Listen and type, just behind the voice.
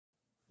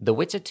The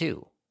Witcher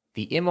 2,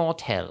 the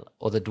Immortelle,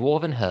 or the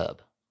Dwarven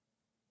herb.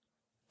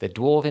 The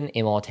Dwarven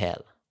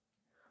Immortelle.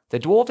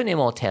 The Dwarven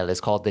Immortelle is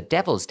called the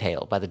Devil's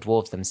Tail by the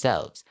dwarves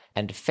themselves,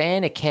 and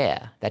Féin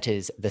Icair, that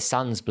is, the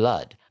sun's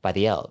blood, by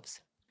the elves.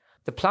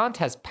 The plant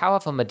has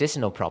powerful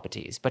medicinal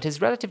properties, but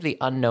is relatively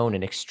unknown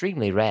and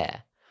extremely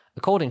rare.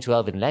 According to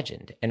elven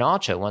legend, an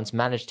archer once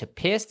managed to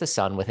pierce the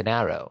sun with an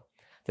arrow.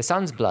 The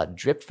sun's blood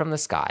dripped from the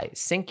sky,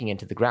 sinking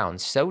into the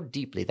ground so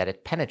deeply that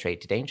it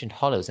penetrated ancient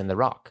hollows in the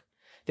rock.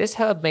 This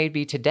herb may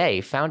be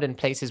today found in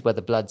places where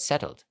the blood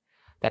settled.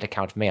 That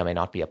account may or may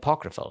not be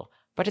apocryphal,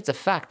 but it's a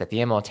fact that the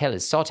Immortelle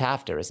is sought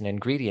after as an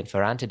ingredient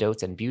for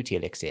antidotes and beauty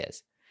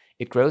elixirs.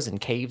 It grows in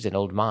caves and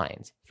old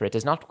mines, for it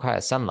does not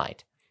require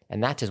sunlight,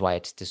 and that is why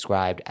it's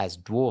described as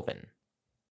dwarven.